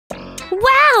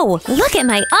Whoa! Look at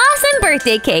my awesome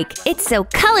birthday cake! It's so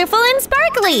colorful and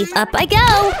sparkly! Up I go!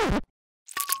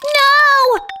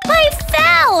 No! I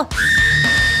fell!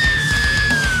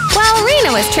 While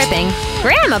Rena was tripping,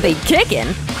 Grandma be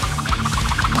kicking.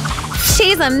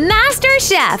 She's a master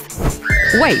chef!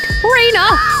 Wait, Rena!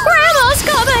 Grandma's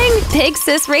coming! Big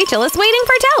sis Rachel is waiting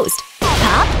for toast.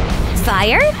 Pop?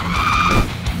 Fire?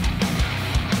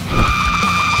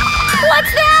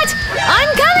 What's that? I'm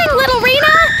coming, little Rena!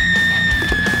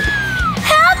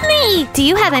 Help me! Do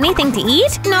you have anything to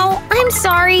eat? No, I'm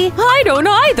sorry. I don't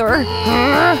either.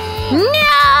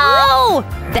 No!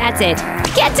 That's it.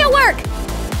 Get to work!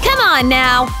 Come on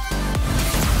now.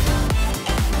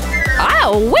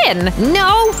 I'll win!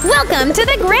 No! Welcome to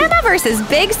the Grandma vs.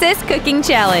 Big Sis Cooking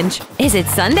Challenge! Is it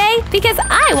Sunday? Because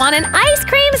I want an ice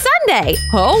cream sundae!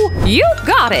 Oh, you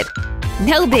got it!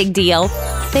 No big deal.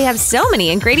 They have so many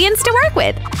ingredients to work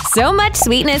with. So much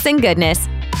sweetness and goodness.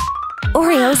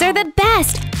 Oreos are the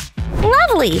best!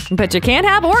 Lovely! But you can't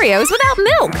have Oreos without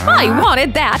milk! I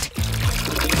wanted that!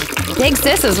 Big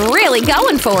Sis is really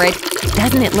going for it!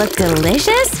 Doesn't it look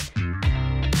delicious?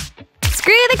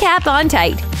 Screw the cap on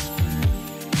tight.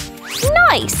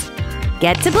 Nice!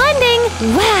 Get to blending!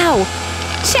 Wow!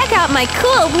 Check out my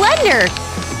cool blender!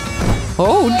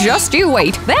 Oh, just you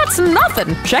wait! That's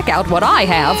nothing! Check out what I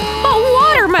have! A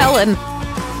watermelon!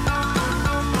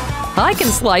 I can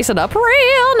slice it up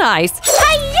real nice!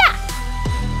 Hi-ya!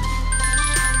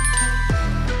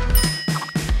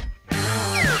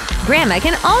 Grandma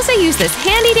can also use this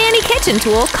handy-dandy kitchen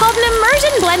tool called an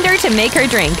immersion blender to make her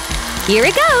drink. Here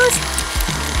it goes!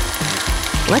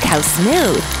 Look how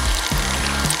smooth!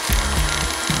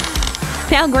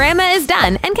 Now Grandma is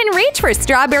done and can reach for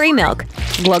strawberry milk.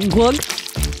 Glug glug.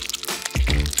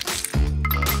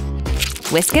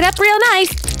 Whisk it up real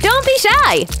nice. Don't be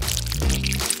shy.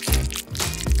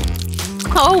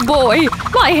 Oh boy,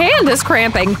 my hand is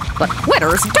cramping. But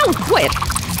quitters don't quit.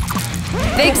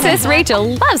 Big Sis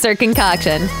Rachel loves her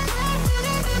concoction.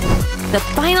 The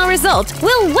final result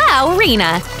will wow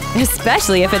Rena,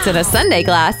 especially if it's in a sundae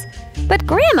glass. But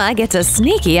Grandma gets a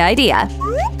sneaky idea.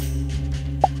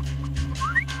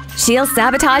 She'll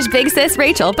sabotage Big Sis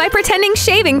Rachel by pretending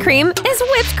shaving cream is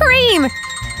whipped cream!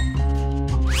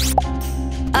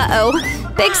 Uh-oh,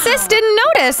 Big Sis didn't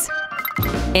notice!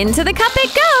 Into the cup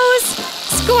it goes!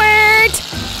 Squirt!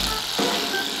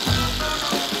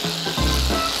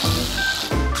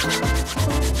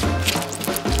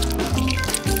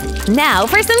 Now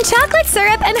for some chocolate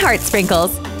syrup and heart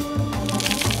sprinkles.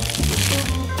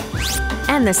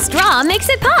 And the straw makes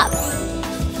it pop!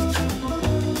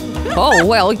 Oh,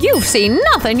 well, you've seen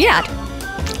nothing yet!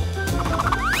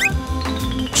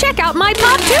 Check out my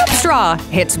pop tube straw!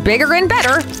 It's bigger and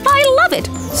better! I love it!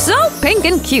 So pink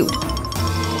and cute!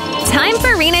 Time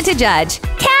for Rena to judge!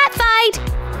 Cat fight!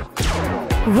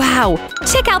 Wow!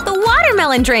 Check out the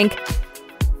watermelon drink!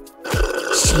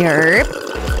 Chirp!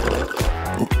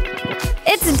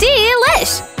 It's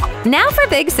delish! Now for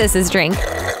Big Sis's drink.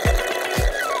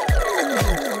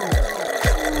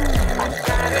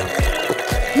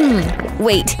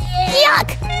 Wait.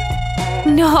 Yuck!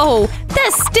 No!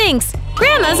 This stinks!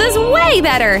 Grandma's is way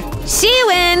better! She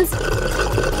wins!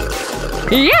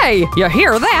 Yay! You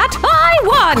hear that? I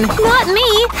won! Not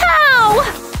me! How?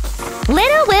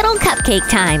 Little cupcake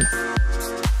time!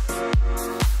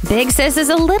 Big Sis is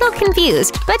a little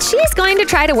confused, but she's going to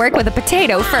try to work with a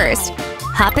potato first.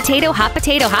 Hot potato, hot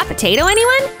potato, hot potato,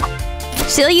 anyone?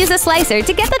 She'll use a slicer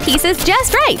to get the pieces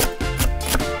just right.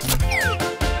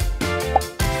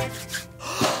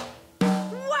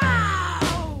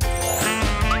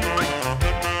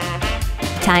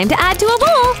 Time to add to a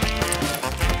bowl!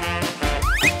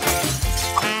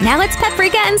 Now it's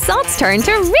paprika and salt's turn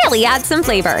to really add some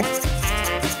flavor.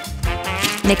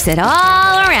 Mix it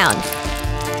all around.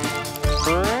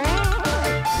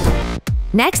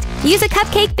 Next, use a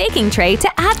cupcake baking tray to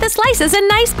add the slices in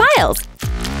nice piles.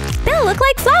 They'll look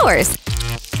like flowers.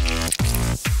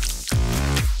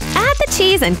 Add the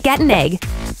cheese and get an egg.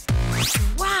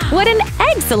 Wow. What an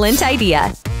excellent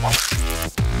idea!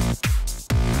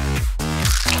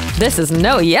 This is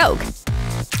no yolk.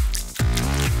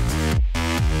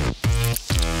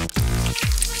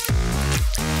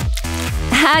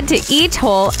 Add to each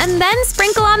hole and then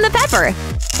sprinkle on the pepper.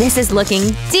 This is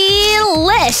looking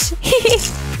delish!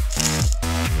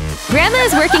 Grandma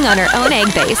is working on her own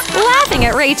egg base, laughing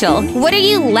at Rachel. What are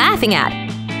you laughing at?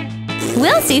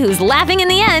 We'll see who's laughing in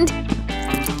the end.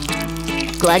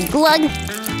 Glug glug.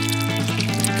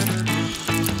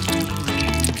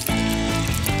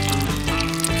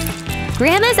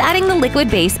 Grandma's adding the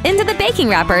liquid base into the baking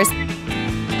wrappers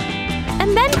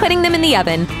and then putting them in the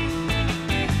oven.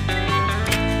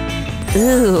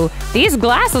 Ooh, these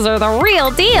glasses are the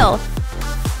real deal!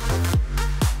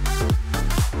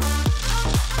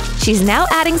 She's now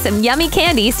adding some yummy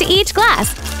candies to each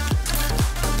glass.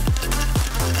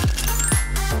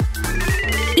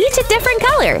 Each a different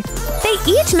color. They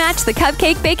each match the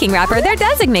cupcake baking wrapper they're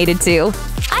designated to.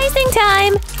 Icing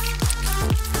time!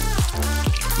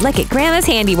 Look at Grandma's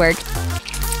handiwork.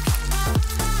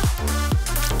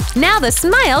 Now the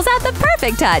smile's at the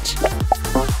perfect touch.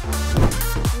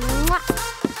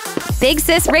 Big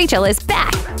sis Rachel is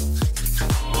back.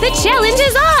 The challenge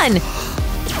is on!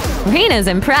 Rena's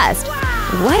impressed.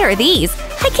 What are these?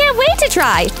 I can't wait to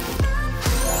try!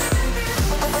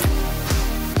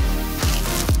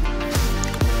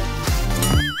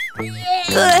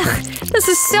 Ugh, this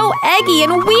is so eggy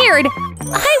and weird!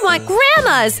 I want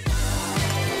Grandma's!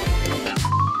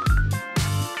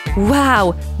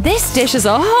 Wow, this dish is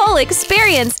a whole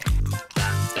experience!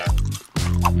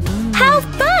 How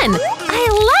fun! I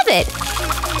love it!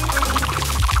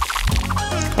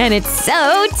 And it's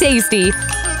so tasty!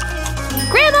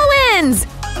 Grandma wins!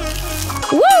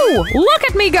 Woo! Look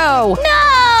at me go!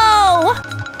 No!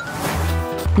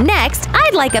 Next,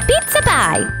 I'd like a pizza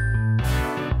pie!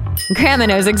 Grandma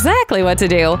knows exactly what to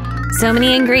do. So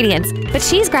many ingredients, but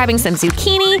she's grabbing some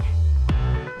zucchini,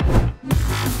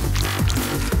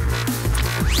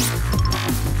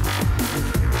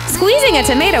 squeezing a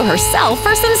tomato herself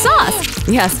for some sauce.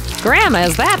 Yes, Grandma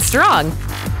is that strong.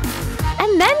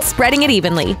 And then spreading it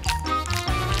evenly.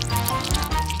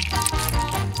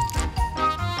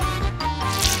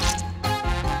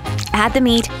 Add the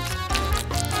meat.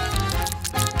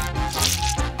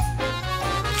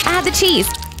 Add the cheese.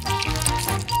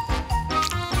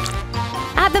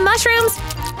 Add the mushrooms.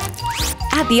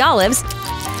 Add the olives.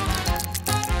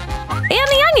 And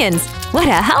the onions. What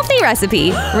a healthy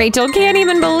recipe! Rachel can't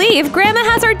even believe Grandma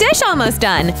has her dish almost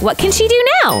done. What can she do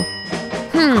now?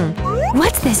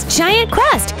 What's this giant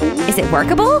crust? Is it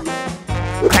workable?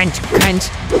 Crunch, crunch.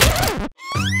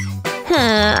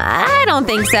 I don't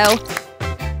think so.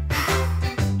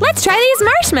 Let's try these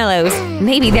marshmallows.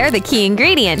 Maybe they're the key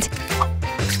ingredient.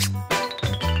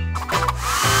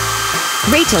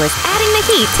 Rachel is adding the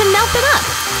heat to melt them up.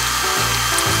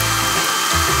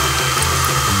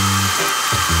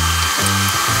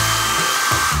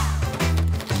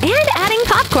 And adding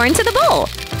popcorn to the bowl.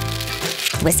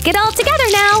 Whisk it all together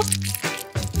now.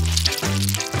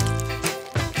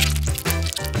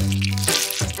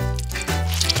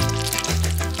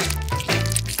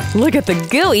 Look at the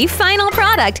gooey final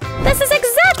product! This is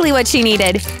exactly what she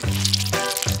needed!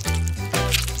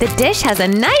 The dish has a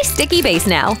nice sticky base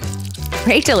now.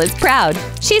 Rachel is proud.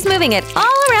 She's moving it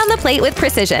all around the plate with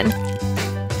precision.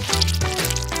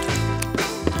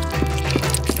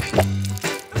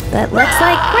 But looks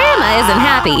like Grandma isn't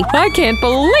happy. I can't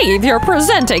believe you're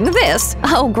presenting this!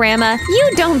 Oh, Grandma,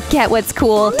 you don't get what's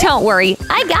cool. Don't worry,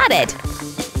 I got it!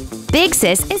 Big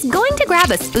Sis is going to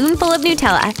grab a spoonful of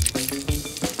Nutella.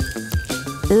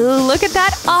 Ooh, look at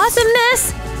that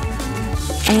awesomeness!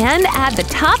 And add the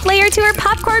top layer to her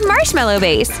popcorn marshmallow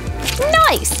base.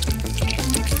 Nice!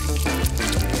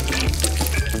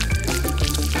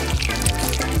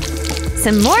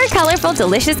 Some more colorful,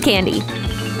 delicious candy.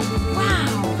 Wow!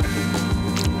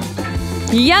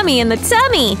 Yummy in the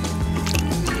tummy!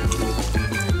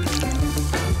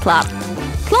 Plop,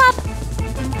 plop!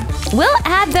 We'll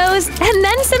add those and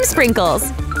then some sprinkles.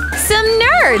 Some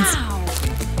nerds! Wow.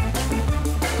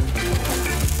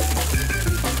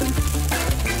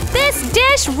 This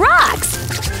dish rocks!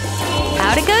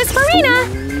 Out it goes for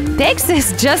Rena! Big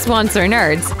Sis just wants her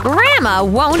nerds. Grandma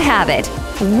won't have it.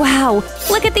 Wow,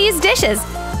 look at these dishes.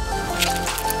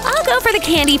 I'll go for the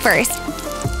candy first.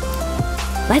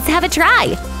 Let's have a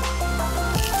try.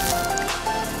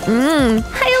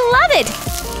 I love it!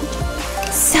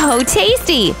 So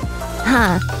tasty!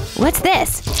 Huh, what's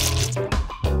this?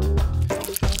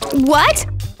 What?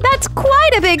 That's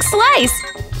quite a big slice!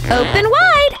 Open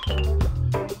wide!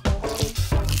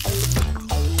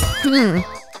 Ugh,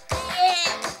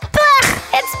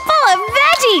 it's full of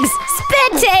veggies!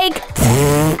 Spit take!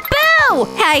 Boo!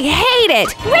 I hate it!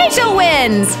 Rachel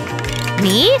wins!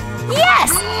 Me?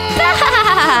 Yes!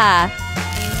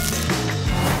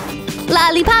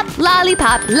 Lollipop,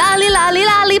 lollipop, lolly lolly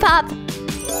lollipop!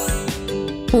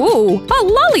 Ooh, a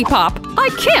lollipop! I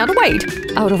can't wait!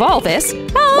 Out of all this,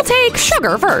 I'll take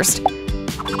sugar first.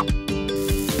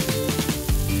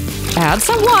 Add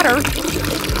some water.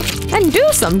 And do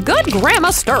some good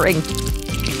grandma stirring.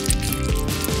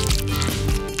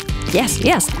 Yes,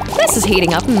 yes, this is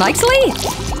heating up nicely.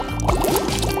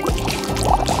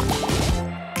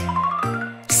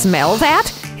 Smell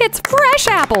that? It's fresh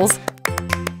apples.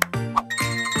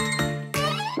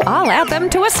 I'll add them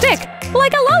to a stick,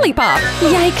 like a lollipop.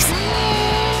 Yikes!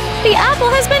 The apple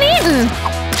has been eaten!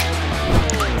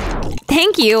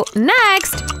 Thank you.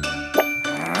 Next!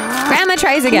 Grandma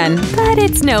tries again, but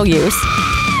it's no use.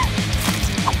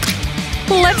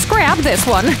 Let's grab this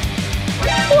one.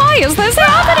 Why is this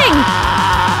happening?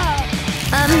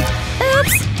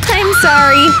 Oops. I'm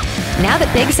sorry. Now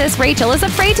that Big Sis Rachel is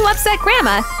afraid to upset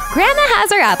Grandma, Grandma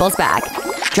has her apples back.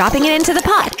 Dropping it into the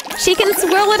pot, she can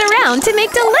swirl it around to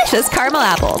make delicious caramel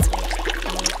apples.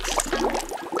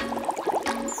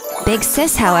 Big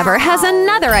Sis, however, has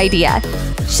another idea.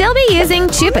 She'll be using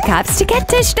Chupa Cups to get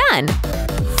dish done.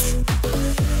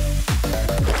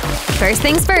 First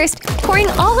things first, pouring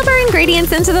all of our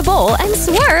ingredients into the bowl and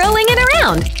swirling it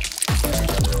around.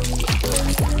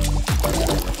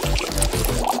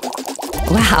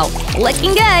 Wow,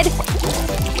 looking good!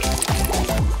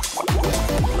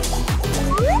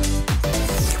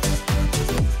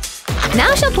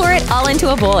 Now she'll pour it all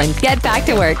into a bowl and get back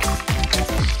to work.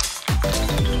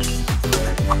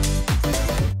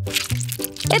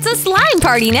 It's a slime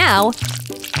party now!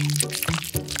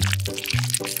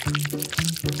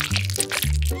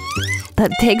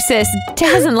 But Big Sis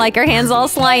doesn't like her hands all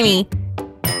slimy.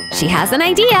 She has an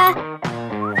idea!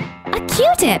 A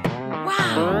Q-tip!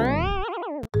 Wow!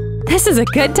 This is a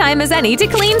good time as any to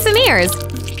clean some ears!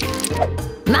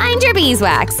 Mind your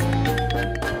beeswax!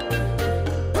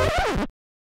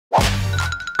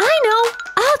 I know!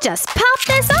 I'll just pop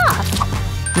this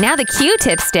off! Now the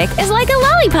Q-tip stick is like a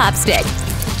lollipop stick!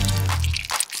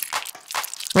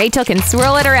 Rachel can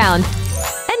swirl it around.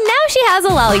 And now she has a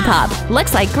lollipop!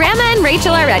 Looks like Grandma and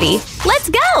Rachel are ready! Let's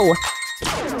go!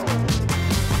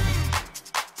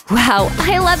 Wow,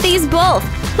 I love these both!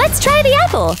 Let's try the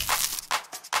apple!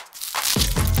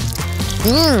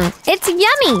 It's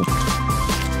yummy!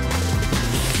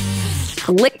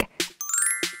 Lick!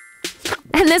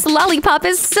 And this lollipop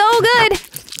is so good!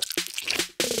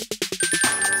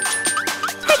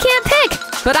 I can't pick,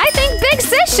 but I think Big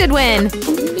Sis should win!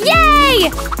 Yay!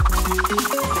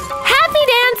 Happy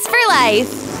dance for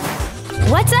life!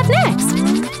 What's up next?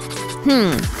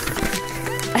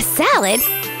 A salad?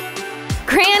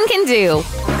 Gran can do!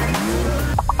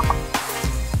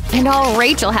 And all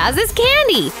Rachel has is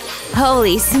candy!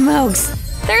 Holy smokes!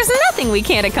 There's nothing we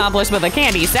can't accomplish with a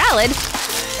candy salad!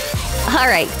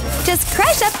 Alright, just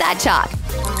crush up that chalk.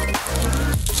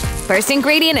 First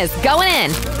ingredient is going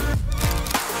in!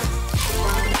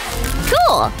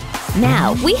 Cool!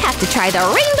 Now we have to try the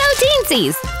Rainbow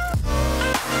Teensies!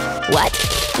 What?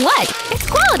 What? It's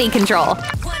quality control!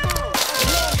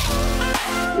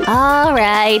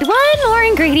 Alright, one more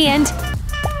ingredient.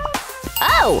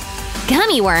 Oh!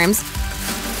 Gummy worms!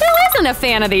 Who isn't a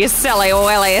fan of these silly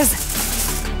willies?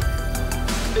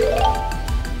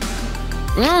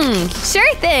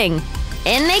 Sure thing!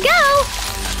 In they go!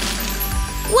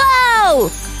 Whoa!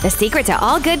 The secret to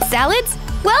all good salads?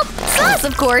 Well, sauce,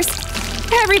 of course!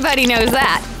 Everybody knows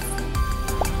that!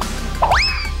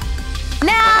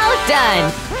 Now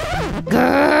done!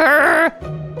 Grrr.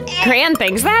 Gran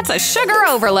thinks that's a sugar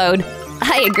overload!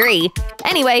 I agree.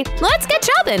 Anyway, let's get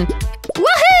chopping!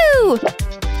 Woohoo!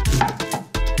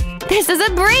 This is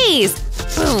a breeze!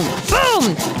 Boom!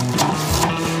 Boom!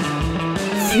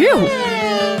 Phew!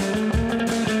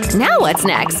 Now what's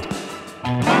next?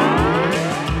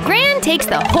 Gran takes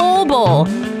the whole bowl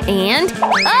and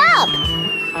up!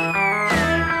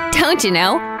 Don't you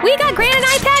know? We got Gran an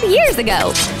iPad years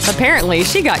ago! Apparently,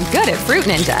 she got good at Fruit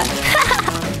Ninja.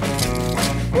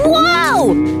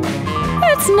 Whoa!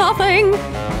 It's nothing!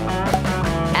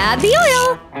 Add the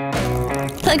oil!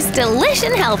 Looks delish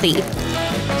and healthy!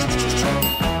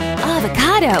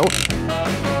 Avocado!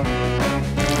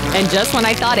 And just when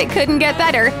I thought it couldn't get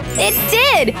better, it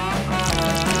did!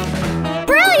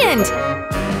 Brilliant!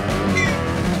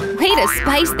 Way to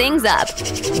spice things up.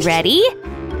 Ready?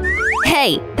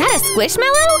 Hey, that a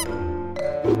Squishmallow?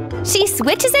 She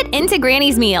switches it into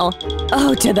Granny's meal.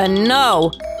 Oh, to the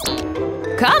no!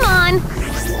 Come on!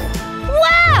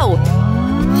 Wow!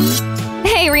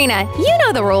 Hey, Rena, you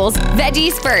know the rules.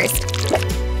 Veggies first.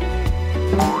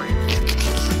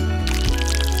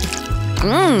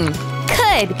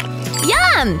 Good!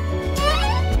 Yum!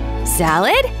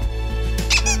 Salad?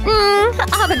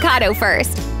 Avocado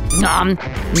first. Nom!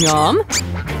 Nom!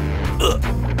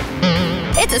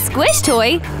 It's a squish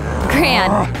toy!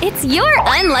 Gran, it's your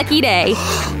unlucky day!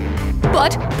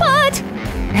 But…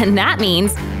 And that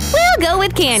means we'll go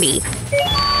with candy!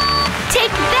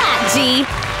 Take that, G!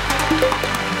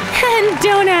 And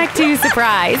don't act too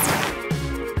surprised!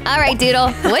 Alright,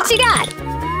 Doodle, what you got?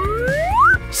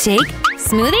 Shake?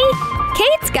 Smoothie?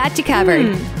 Kate's got you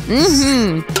covered.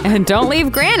 And don't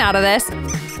leave Gran out of this.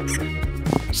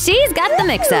 She's got the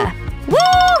mix-up.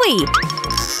 Woo-wee!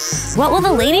 What will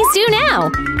the ladies do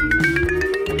now?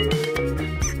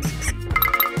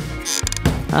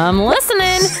 I'm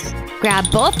listening. Grab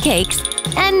both cakes.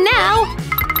 And now…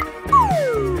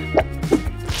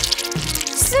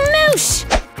 smoosh!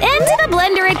 Into the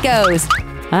blender it goes.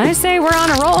 I say we're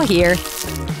on a roll here.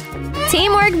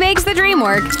 Teamwork makes the dream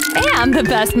work. And the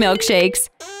best milkshakes.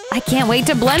 I can't wait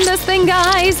to blend this thing,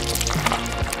 guys.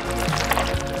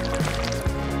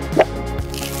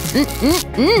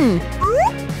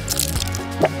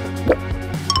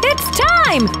 It's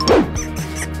time!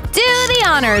 Do the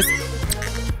honors.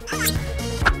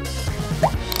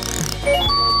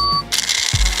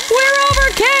 We're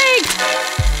overcaked!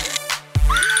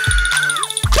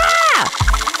 Ah!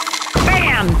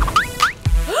 Bam!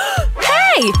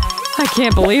 Hey! I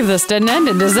can't believe this didn't end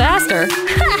in disaster.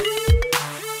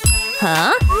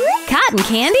 Huh? Cotton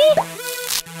candy?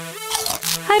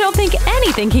 I don't think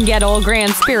anything can get old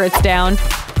Gran's spirits down.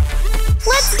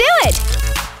 Let's do it!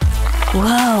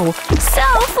 Whoa, so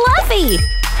fluffy!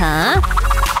 Huh?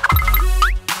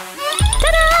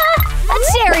 Ta-da! A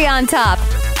cherry on top!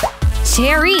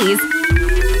 Cherries!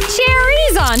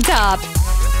 Cherries on top!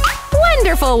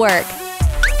 Wonderful work!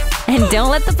 And don't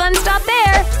let the fun stop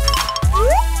there!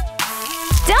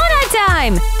 Donut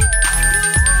time!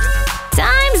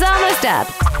 Time's almost up.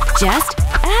 Just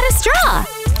add a straw.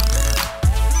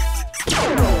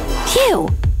 Phew!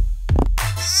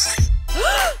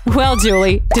 Well,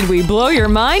 Julie, did we blow your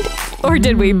mind? Or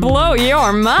did we blow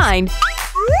your mind?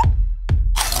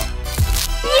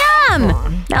 Yum!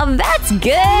 Now that's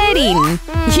good eating.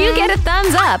 You get a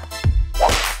thumbs up.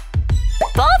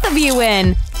 Both of you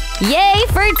win. Yay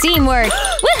for teamwork!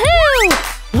 Woohoo!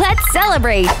 Let's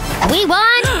celebrate. We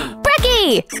won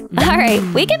Brekkie! All right,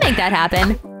 we can make that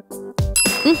happen.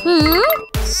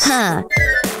 Huh.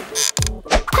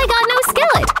 I got no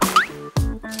skillet.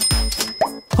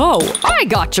 Oh, I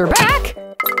got your back!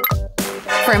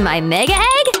 For my mega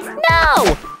egg?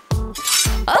 No!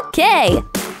 Okay,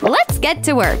 let's get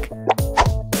to work.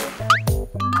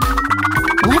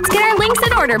 Let's get our links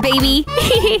in order, baby!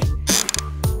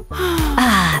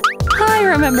 I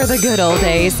remember the good old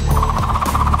days.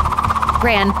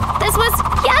 Gran, this was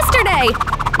yesterday!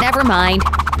 Never mind.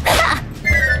 Ha!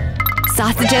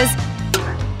 Sausages.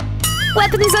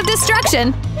 Weapons of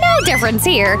destruction. No difference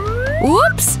here.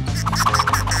 Whoops!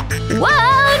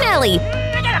 Whoa, Nelly!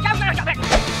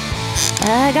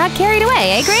 Got carried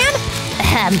away, eh, Gran?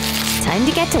 Time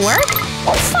to get to work?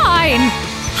 Fine!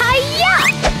 Hi-ya!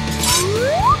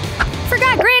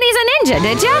 Forgot Granny's a ninja,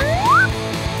 did ya?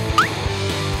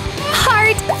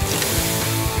 Heart!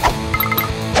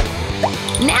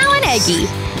 Now an eggie.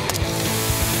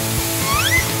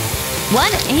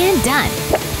 One and done.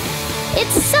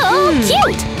 It's so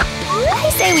cute! I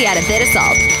say we add a bit of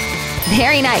salt.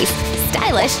 Very nice.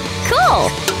 Stylish. Cool.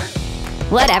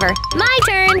 Whatever. My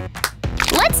turn.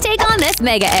 Let's take on this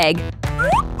mega egg.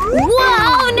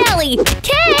 Whoa, Nelly!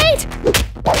 Kate!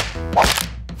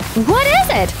 What is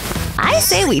it? I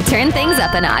say we turn things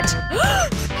up a notch.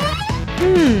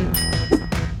 Boom!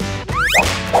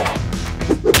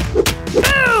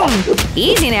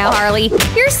 Easy now, Harley.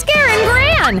 You're scaring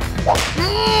Gran!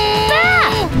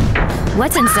 Ah!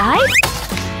 What's inside?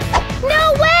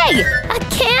 No way! A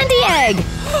candy egg!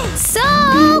 So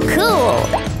cool!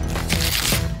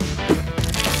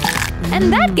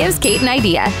 And that gives Kate an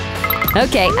idea.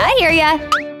 Okay, I hear ya.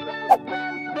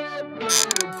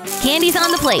 Candy's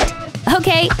on the plate.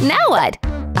 Okay, now what?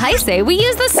 I say we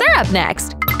use the syrup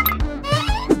next.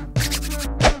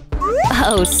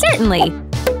 Oh, certainly.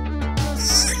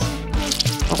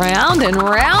 Round and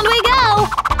round we go!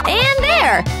 And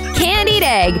there! Candied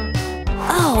egg!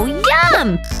 Oh,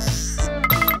 yum!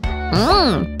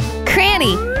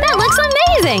 Granny, that looks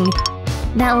amazing!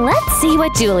 Now let's see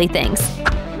what Julie thinks.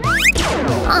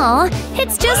 Aw,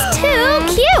 it's just too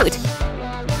cute!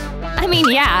 I mean,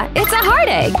 yeah, it's a heart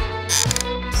egg.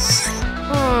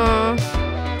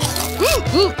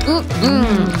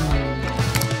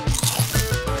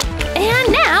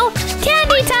 And now,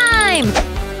 candy time!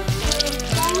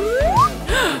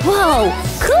 Whoa,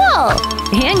 cool!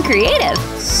 And creative.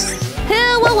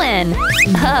 Who will win?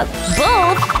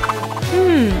 Both?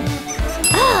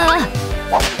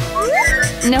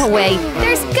 No way,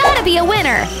 there's gotta be a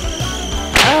winner!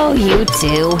 Oh, you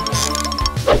two.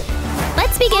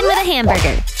 Let's begin with a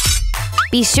hamburger.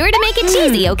 Be sure to make it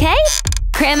cheesy, okay?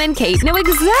 Gran and Kate know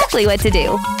exactly what to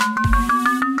do.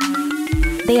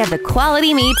 They have the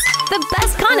quality meats, the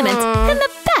best condiments, and the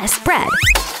best bread.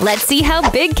 Let's see how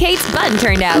big Kate's bun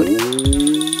turned out.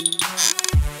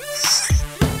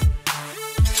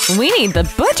 We need the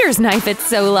butcher's knife, it's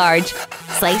so large.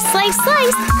 Slice, slice,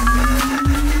 slice.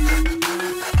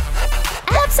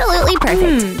 Absolutely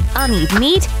perfect. I'll need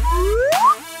meat.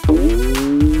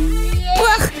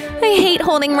 Ugh, I hate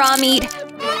holding raw meat.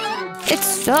 It's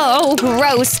so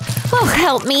gross. Oh,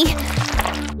 help me.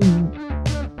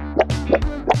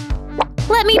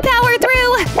 Let me power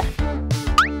through.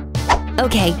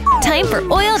 Okay, time for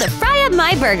oil to fry up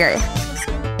my burger.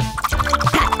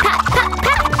 Ha, ha, ha,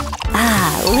 ha.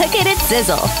 Ah, look at it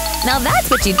sizzle. Now that's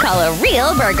what you'd call a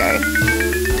real burger.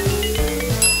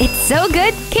 It's so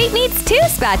good, Kate needs 2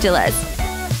 spatulas.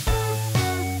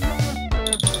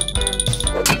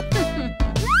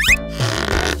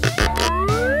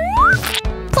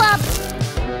 Plop!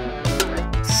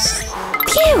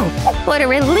 Phew! What a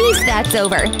relief that's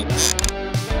over.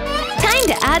 Time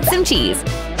to add some cheese.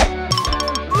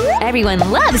 Everyone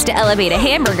loves to elevate a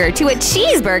hamburger to a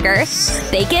cheeseburger.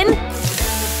 Bacon?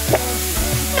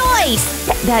 Nice!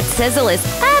 That sizzle is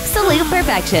absolute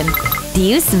perfection. Do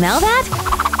you smell that?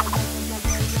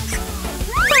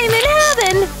 I'm in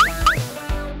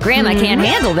heaven! Grandma can't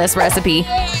handle this recipe.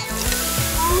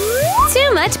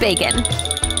 Too much bacon.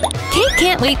 Kate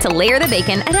can't wait to layer the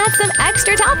bacon and add some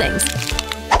extra toppings.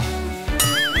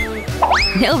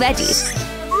 No veggies.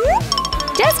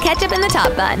 Just ketchup in the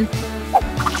top bun.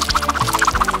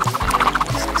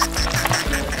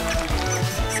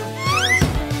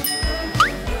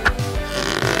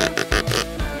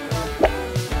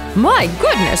 My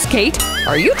goodness, Kate!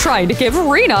 Are you trying to give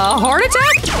Rena a heart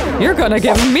attack? You're gonna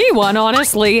give me one,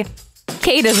 honestly.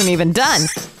 Kate isn't even done.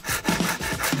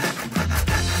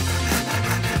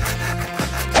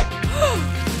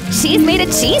 She's made a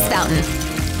cheese fountain.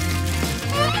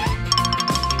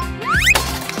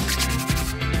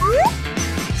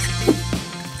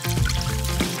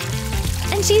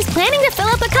 And she's planning to fill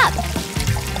up a cup.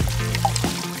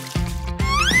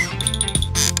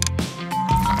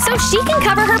 So she can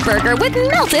cover her burger with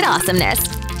melted awesomeness.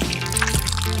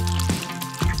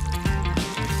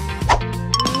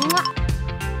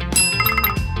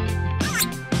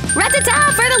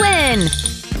 Rat-ta-ta for the win!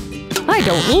 I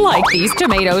don't like these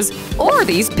tomatoes or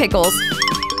these pickles.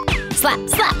 Slap,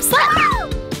 slap,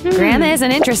 slap! Grandma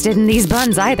isn't interested in these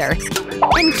buns either.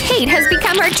 And Kate has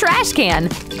become her trash can.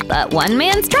 But one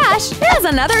man's trash is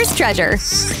another's treasure.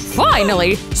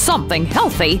 Finally, something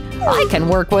healthy. I can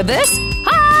work with this.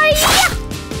 Hi-ya!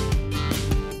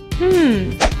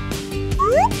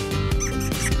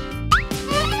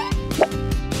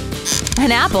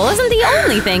 An apple isn't the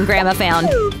only thing Grandma found.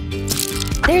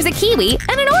 There's a kiwi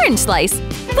and an orange slice.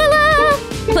 Voila!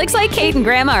 Looks like Kate and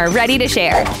Grandma are ready to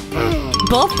share.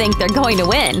 Both think they're going to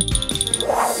win.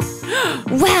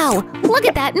 Wow! Look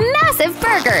at that massive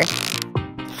burger!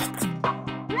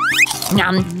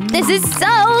 Nom! This is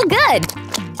so good!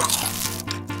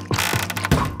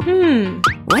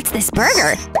 What's this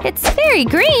burger? It's very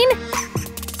green!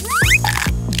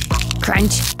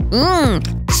 Crunch! Mmm!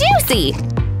 Juicy!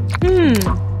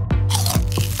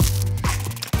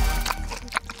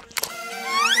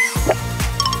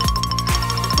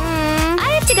 I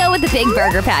have to go with the big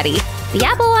burger patty. The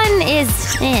apple one is…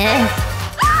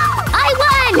 I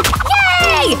won!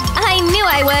 Yay! I knew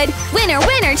I would! Winner,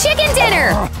 winner, chicken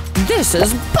dinner! This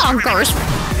is bonkers!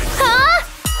 Huh?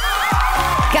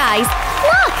 Guys,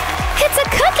 look! It's a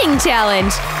cooking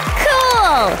challenge!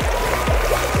 Cool!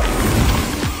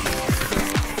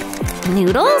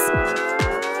 Noodles?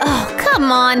 Oh,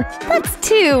 come on! That's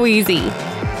too easy!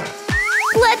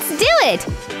 Let's do it!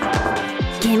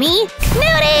 Gimme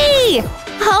Nudie!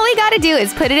 All we gotta do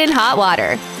is put it in hot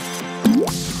water.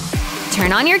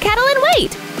 Turn on your kettle and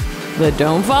wait! But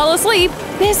don't fall asleep.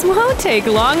 This won't take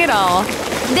long at all.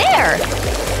 There!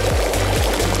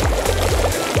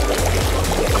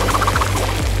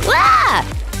 Ah!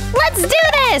 Let's do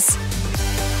this!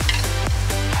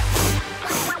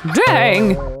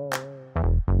 Dang!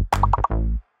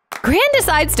 Gran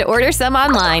decides to order some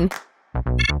online.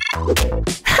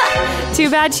 Too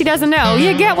bad she doesn't know.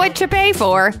 You get what you pay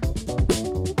for.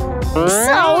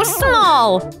 So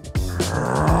small!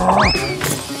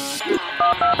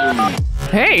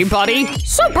 Hey, buddy!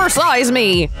 Supersize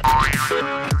me!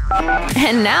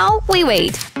 And now we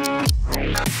wait.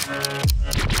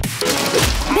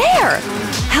 There!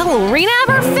 How will Rena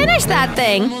ever finish that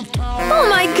thing? Oh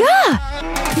my god!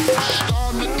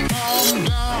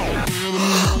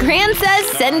 Gran says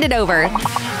send it over.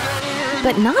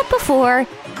 But not before…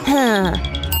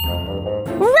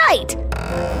 Right!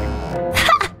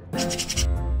 Ha!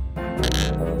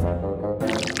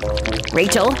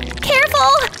 Rachel,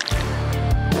 careful!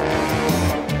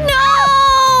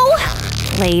 No!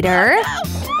 Later.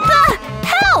 Ah,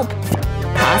 help!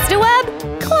 Pasta web?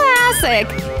 Classic! quick.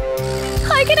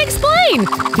 I can explain.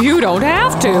 You don't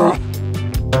have to.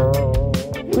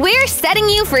 We're setting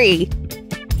you free.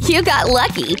 You got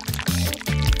lucky.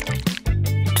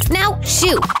 Now,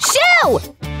 shoo! Shoo!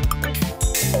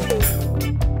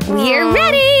 We're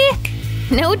ready!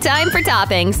 No time for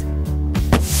toppings.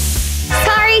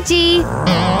 Sorry, G.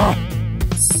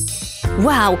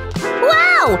 Wow!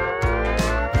 Wow!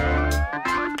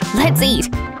 Let's eat.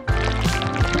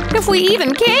 If we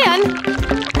even can.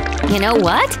 You know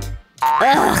what?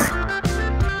 Ugh.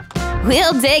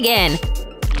 We'll dig in.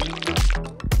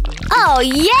 Oh,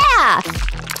 yeah!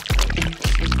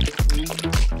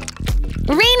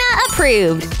 Rena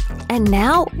approved. And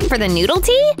now for the noodle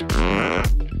tea?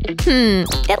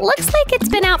 It looks like it's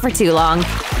been out for too long.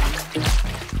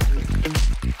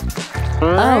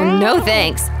 Oh, no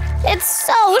thanks. It's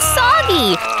so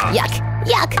soggy. Yuck,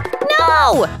 yuck,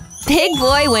 no! Big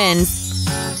boy wins.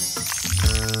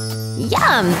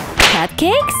 Yum.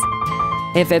 Cupcakes?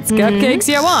 If it's cupcakes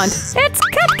you want, it's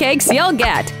cupcakes you'll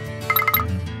get.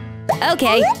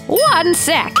 Okay, 1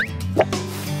 sec.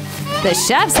 The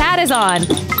chef's hat is on.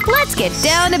 Let's get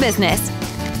down to business.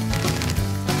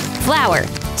 Flour.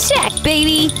 Check,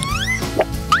 baby.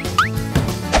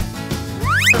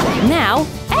 Now,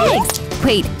 eggs.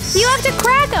 Wait, you have to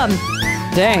crack them.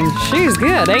 Dang, she's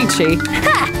good, ain't she?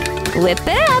 Ha! Whip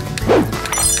it up.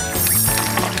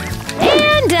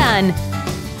 And done.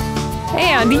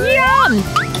 And yum!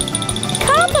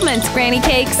 Compliments, Granny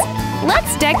Cakes.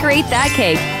 Let's decorate that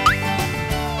cake.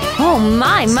 Oh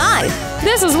my, my.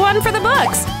 This is one for the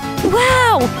books.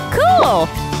 Wow, cool.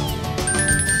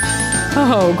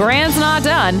 Oh, Gran's not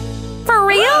done. For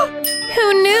real?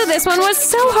 Who knew this one was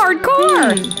so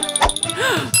hardcore?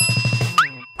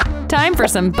 Time for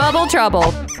some bubble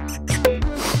trouble.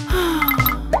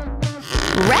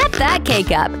 Wrap that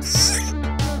cake up.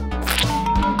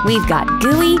 We've got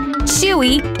gooey,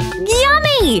 chewy,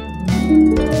 yummy!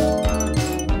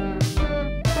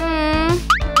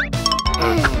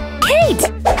 Kate!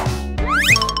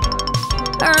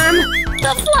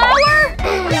 The flour?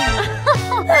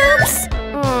 Oops!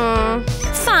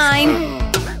 Fine.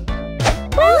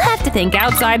 We'll have to think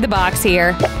outside the box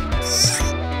here.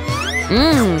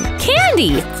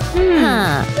 Candy!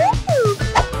 Huh.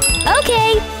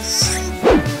 Okay.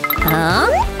 Huh?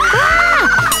 Ah!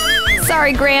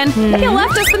 Sorry, Gran. You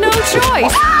left us with no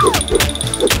choice.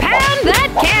 Pound that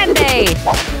candy!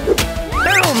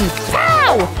 Boom!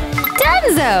 Pow!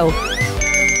 Dunzo!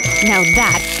 Now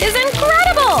that is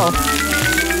incredible!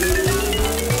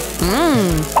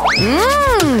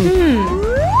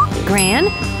 Gran?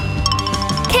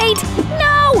 Kate,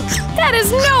 no! That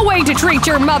is no way to treat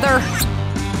your mother!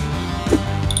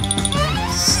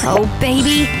 Oh,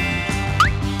 baby.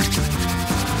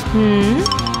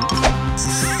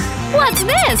 What's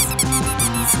this?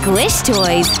 Squish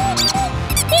toys.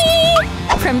 Eee!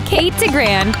 From Kate to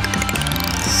Gran.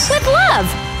 With love.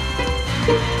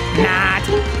 Not.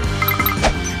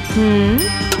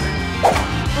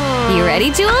 You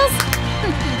ready, Jules?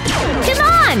 Come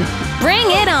on! Bring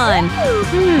it on!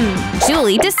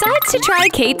 Julie decides to try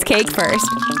Kate's cake first.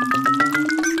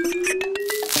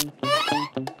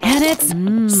 And it's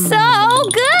so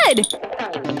good!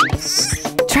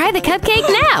 Try the cupcake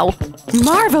now!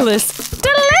 Marvelous!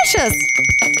 Delicious!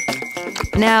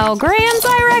 Now, Gran's,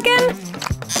 I reckon?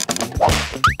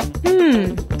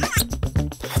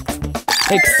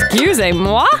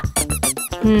 Excusez-moi?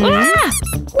 Ah!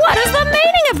 What is the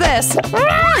meaning of this?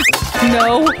 Ah!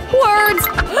 No words!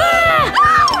 Ah!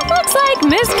 Looks like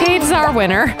Miss Kate's our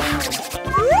winner.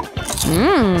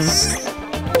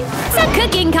 It's a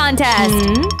cooking contest!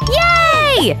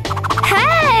 Yay!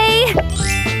 Hey!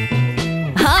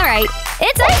 Alright,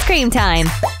 it's ice cream time!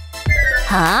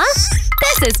 Huh?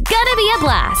 This is gonna be a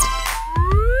blast!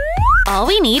 All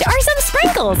we need are some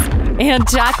sprinkles! And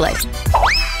chocolate.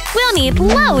 We'll need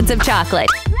loads of chocolate.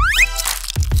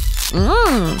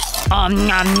 Nom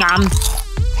nom.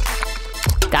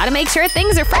 Gotta make sure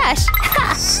things are fresh.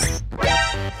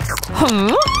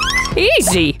 Huh?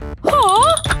 Easy.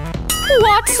 Huh?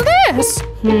 What's this?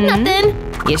 Nothing.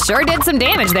 You sure did some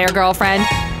damage there, girlfriend.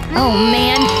 Oh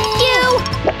man,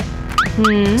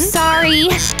 you! Sorry.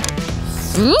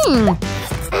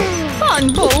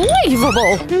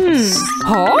 Unbelievable.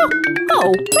 Huh?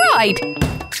 Oh, right.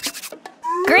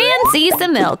 Gran sees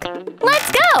some milk.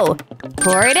 Let's go!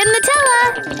 Pour it in the Nutella.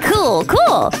 Cool,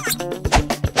 cool.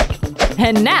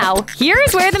 And now,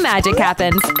 here's where the magic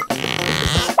happens.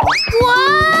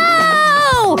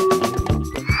 Whoa!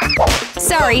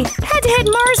 Sorry, had to hit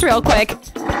Mars real quick.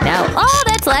 Now all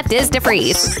that's left is to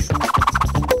freeze.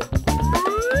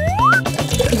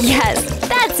 Yes,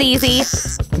 that's easy.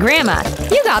 Grandma,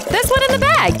 you got this one in the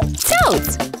bag!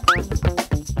 Totes!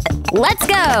 Let's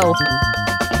go!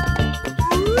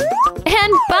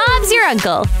 And Bob's your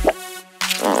uncle!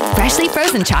 Freshly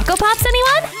frozen Choco Pops,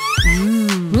 anyone?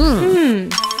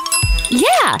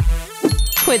 Yeah!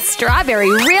 With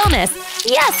strawberry realness!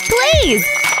 Yes, please!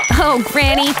 Oh,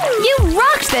 Granny, you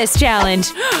rocked this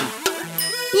challenge!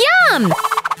 Yum!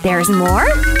 There's more?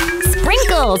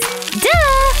 Sprinkles!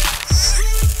 Duh!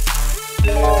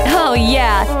 Oh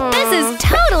yeah, this is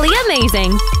totally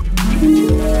amazing!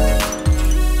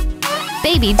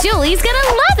 Baby Julie's gonna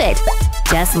love it!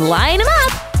 Just line them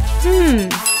up!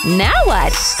 Now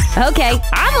what? Okay,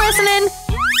 I'm listening!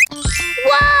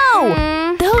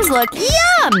 Whoa! Those look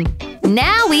yum!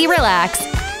 Now we relax.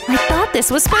 I thought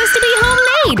this was supposed to be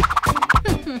homemade!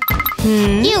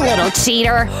 You little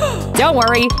cheater! Don't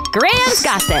worry, Gram's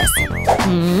got this!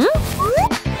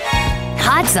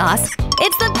 Hot sauce?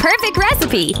 It's the perfect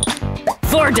recipe!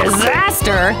 For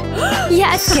disaster!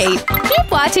 Yes, Kate,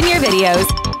 keep watching your videos!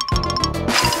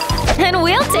 And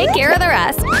we'll take care of the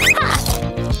rest!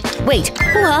 Ha! Wait,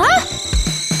 what?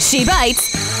 She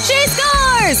bites! She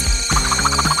scores!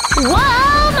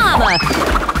 Whoa, mama!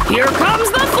 Here comes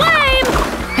the flame!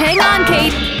 Hang on,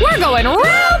 Kate! We're going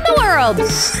around the world!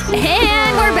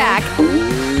 And we're back!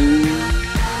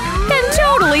 And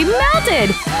totally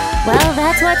melted! Well,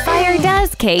 that's what fire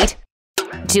does, Kate.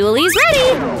 Julie's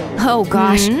ready! Oh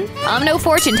gosh, I'm no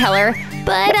fortune teller,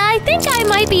 but I think I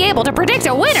might be able to predict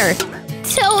a winner!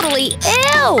 Totally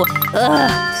ew!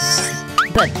 Ugh.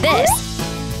 But this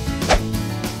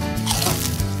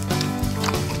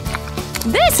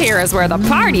here is where the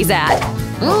party's at!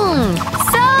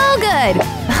 So good!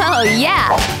 Oh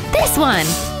yeah, this one!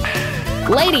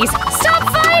 Ladies, stop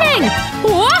fighting!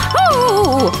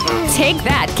 Woohoo! Take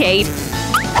that, Kate!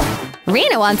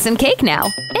 Rena wants some cake now.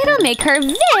 It'll make her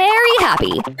very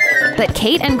happy. But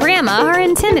Kate and Grandma are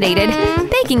intimidated.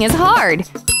 Baking is hard.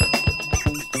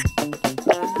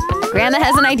 Grandma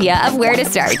has an idea of where to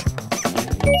start.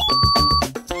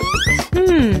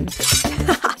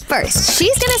 First,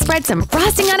 she's gonna spread some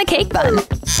frosting on a cake bun.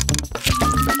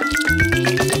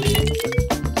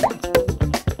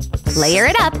 Layer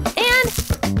it up and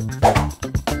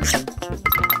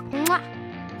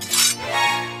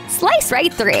slice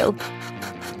right through.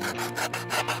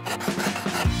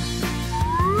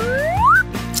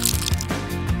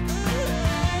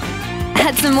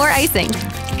 Add some more icing.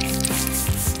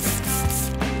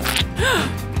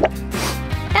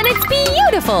 And it's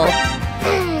beautiful!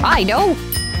 I know!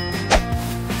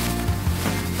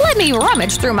 Let me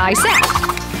rummage through my sack.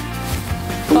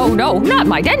 Oh no, not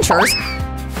my dentures!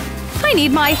 I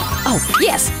need my… oh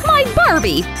yes, my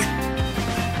Barbie!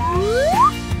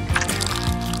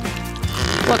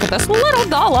 Look at this little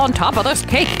doll on top of this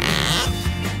cake!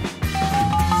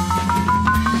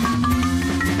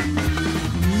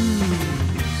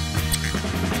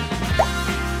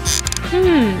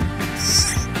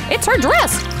 It's her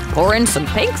dress! Pour in some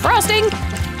pink frosting!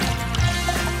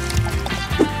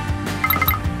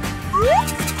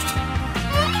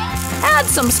 Add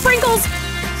some sprinkles!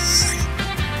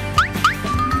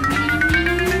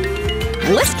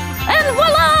 Lift and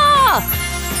voila!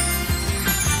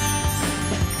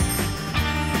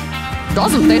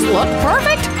 Doesn't this look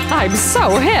perfect? I'm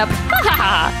so hip!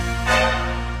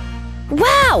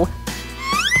 Wow!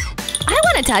 I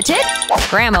want to touch it!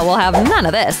 Grandma will have none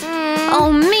of this.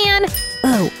 Oh man!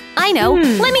 Oh, I know!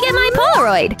 Let me get my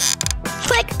Polaroid!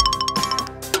 Click!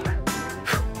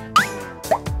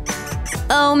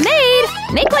 Oh,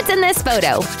 maid! Make what's in this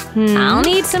photo. I'll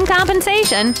need some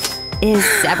compensation. Is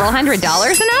several $100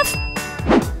 enough?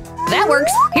 That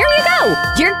works! Here you go!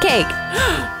 Your cake!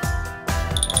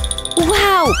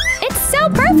 Wow! It's so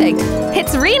perfect!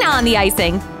 It's Rena on the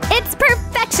icing! It's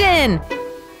perfection!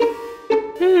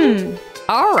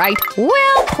 Alright,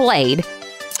 well played.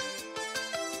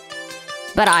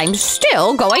 But I'm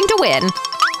still going to win.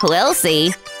 We'll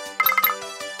see.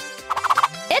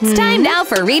 It's time now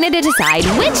for Rena to decide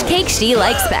which cake she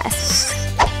likes best.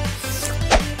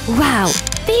 Wow,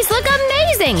 these look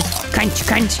amazing! Crunch,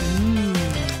 crunch.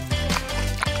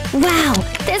 Wow,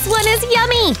 this one is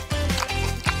yummy!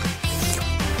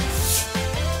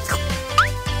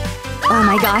 Oh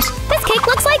my gosh, this cake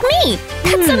looks like me!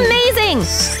 That's amazing!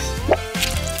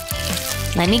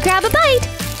 Let me grab a bite!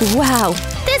 Wow,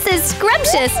 this is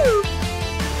scrumptious!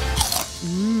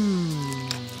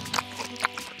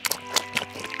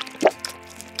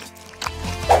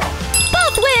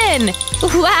 Both win!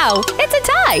 Wow, it's a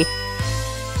tie!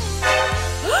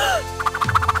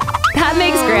 That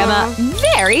makes Grandma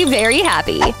very, very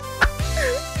happy.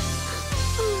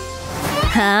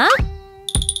 Huh?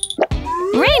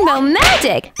 Rainbow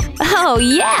magic! Oh,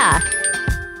 yeah!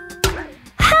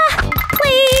 Ha!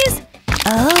 Please!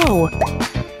 Oh.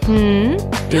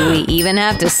 Do we even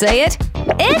have to say it?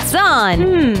 It's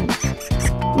on!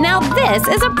 Now this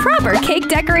is a proper cake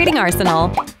decorating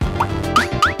arsenal.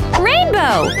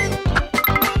 Rainbow!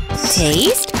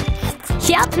 Taste?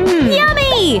 Yup!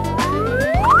 Yummy!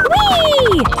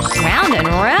 Whee! Round and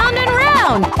round and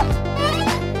round!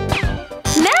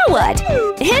 Now what?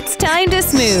 It's time to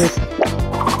smooth.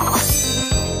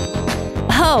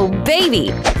 Oh,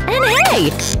 baby! And hey!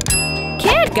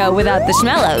 Can't go without the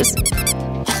schmellos.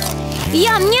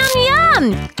 Yum, yum,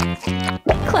 yum!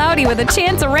 Cloudy with a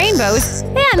chance of rainbows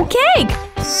and cake!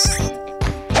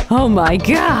 Oh my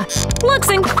god! Looks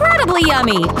incredibly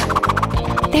yummy!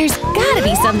 There's gotta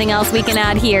be something else we can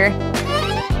add here.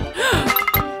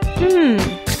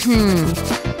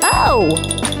 Oh!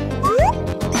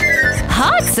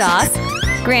 Hot sauce?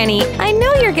 Granny, I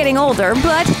know you're getting older,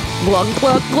 but… Glug,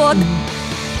 glug, glug!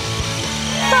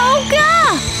 Oh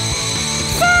god!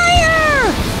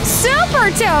 Fire!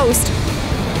 Super toast!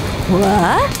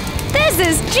 What? This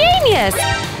is genius!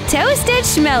 Toasted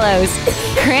schmellos!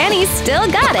 Granny still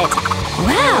got it!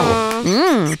 Wow!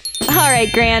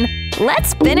 Alright, Gran.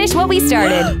 Let's finish what we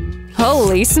started.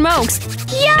 Holy smokes!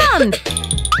 Yum!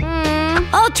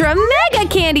 Ultra mega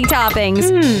candy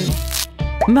toppings!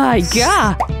 My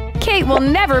god! Kate will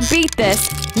never beat this!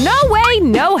 No way,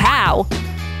 no how!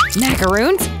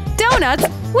 Macaroons? Donuts?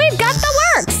 We've got the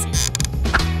works!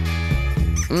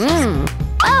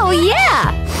 Oh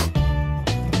yeah!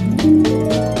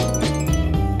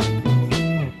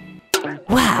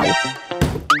 Wow!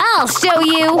 I'll show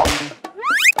you!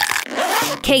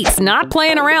 Kate's not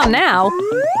playing around now!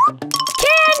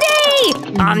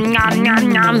 Candy! Nom nom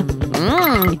nom nom!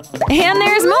 And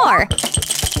there's more!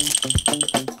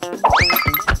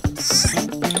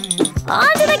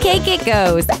 Onto the cake it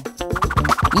goes!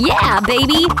 Yeah,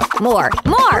 baby! More!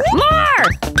 More! More!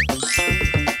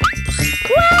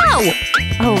 Wow!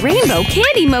 A rainbow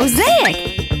candy mosaic!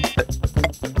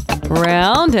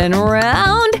 Round and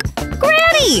round!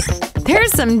 Granny!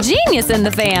 There's some genius in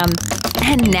the fam!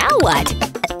 And now what?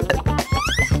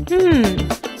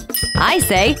 I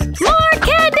say, more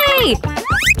candy!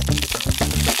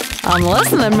 I'm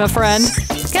listening, my friend.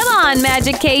 Come on,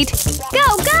 Magic Kate!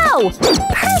 Go, go!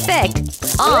 Perfect!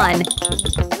 On!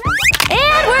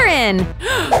 And we're in!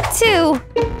 2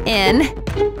 in.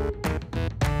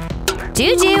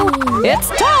 Juju! It's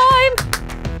time!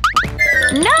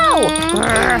 No!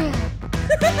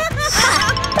 Ha,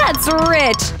 that's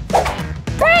rich!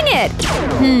 Bring it!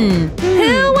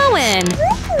 Who will win?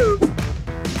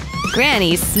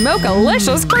 Granny's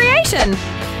smoke-alicious creation!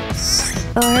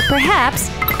 Or perhaps…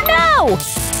 No!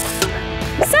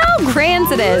 So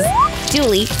grand it is!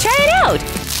 Julie, try it out!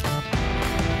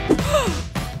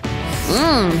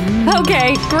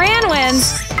 Okay, Gran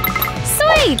wins!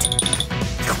 Sweet!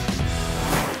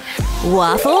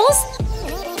 Waffles?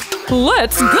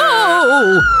 Let's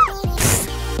go!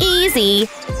 Easy!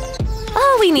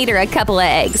 All we need are a couple of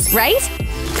eggs, right?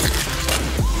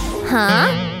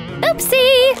 Huh?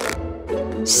 Oopsie!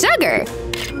 Sugar!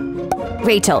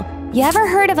 Rachel, you ever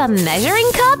heard of a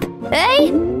measuring cup?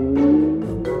 Eh?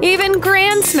 Even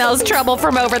Gran smells trouble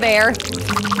from over there.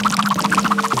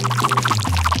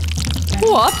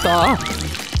 What the?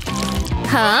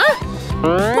 Huh?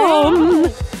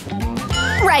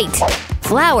 Right.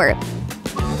 Flour.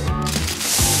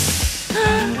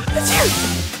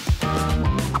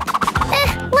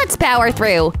 Let's power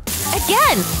through.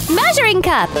 Again, measuring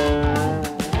cup.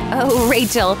 Oh,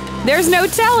 Rachel, there's no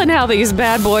telling how these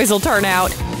bad boys will turn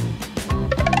out.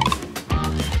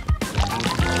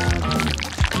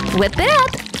 Whip it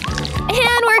up.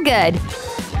 And we're good.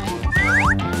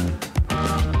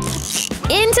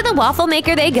 Into the waffle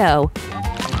maker they go.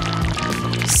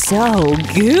 So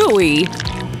gooey.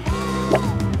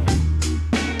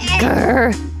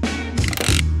 Grr.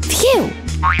 Phew.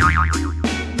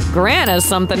 Gran has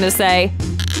something to say.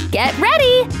 Get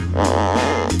ready.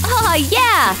 Oh,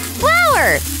 yeah!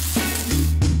 Flour!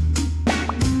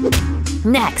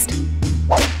 Next.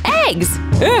 Eggs!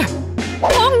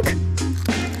 Punk!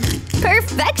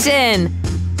 Perfection!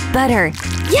 Butter.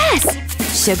 Yes!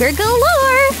 Sugar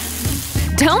galore!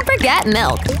 Don't forget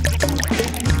milk.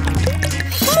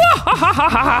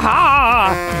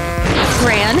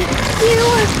 Gran, you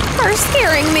are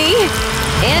scaring me.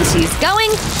 And she's going,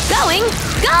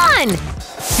 gone!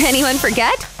 Anyone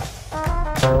forget?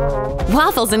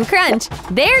 Waffles and Crunch,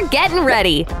 they're getting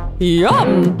ready.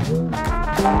 Yum!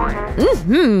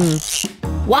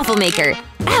 Waffle maker,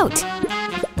 out!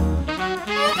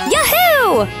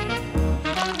 Yahoo!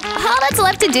 All that's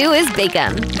left to do is bake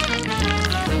them.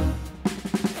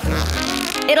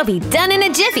 It'll be done in a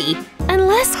jiffy.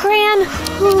 Unless Gran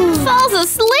falls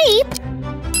asleep.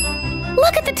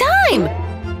 Look at the time.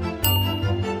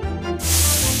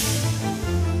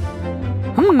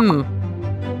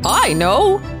 I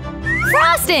know.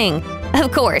 Frosting.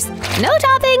 Of course. No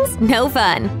toppings, no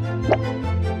fun.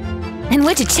 And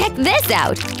would you check this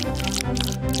out?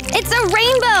 It's a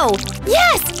rainbow!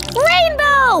 Yes!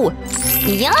 Rainbow!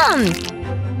 Yum!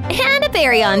 And a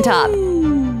berry on top.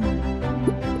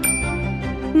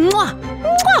 Mwah!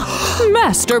 Mwah!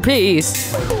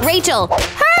 Masterpiece. Rachel,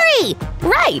 hurry!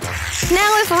 Right!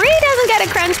 Now if Ree doesn't get a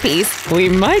crunch piece… We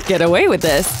might get away with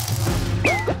this.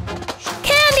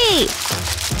 Candy!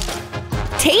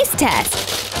 Taste test.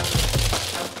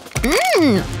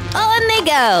 On they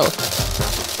go.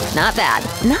 Not bad,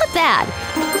 not bad.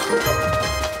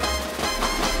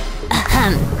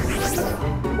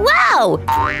 Wow!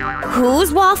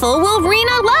 Whose waffle will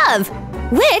Rena love?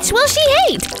 Which will she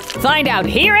hate? Find out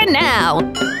here and now.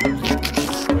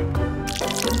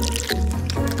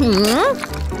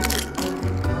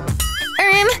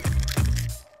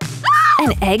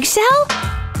 An eggshell?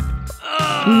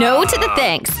 No to the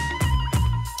thanks.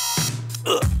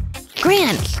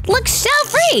 Gran, look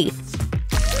shell-free!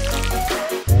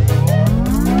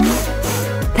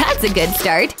 That's a good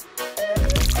start.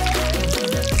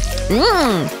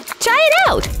 Try it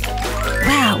out!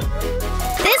 Wow,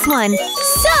 this one,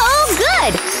 so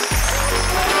good!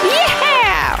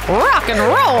 Yeah! Rock and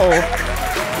roll!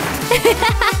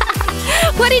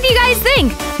 What did you guys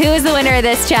think? Who is the winner of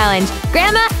this challenge?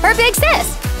 Grandma or Big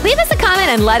Sis? Leave us a comment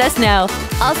and let us know.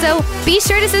 Also, be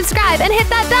sure to subscribe and hit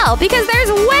that bell because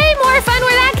there's way more fun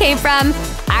where that came from.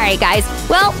 Alright guys,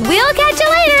 well, we'll catch you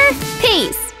later.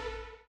 Peace!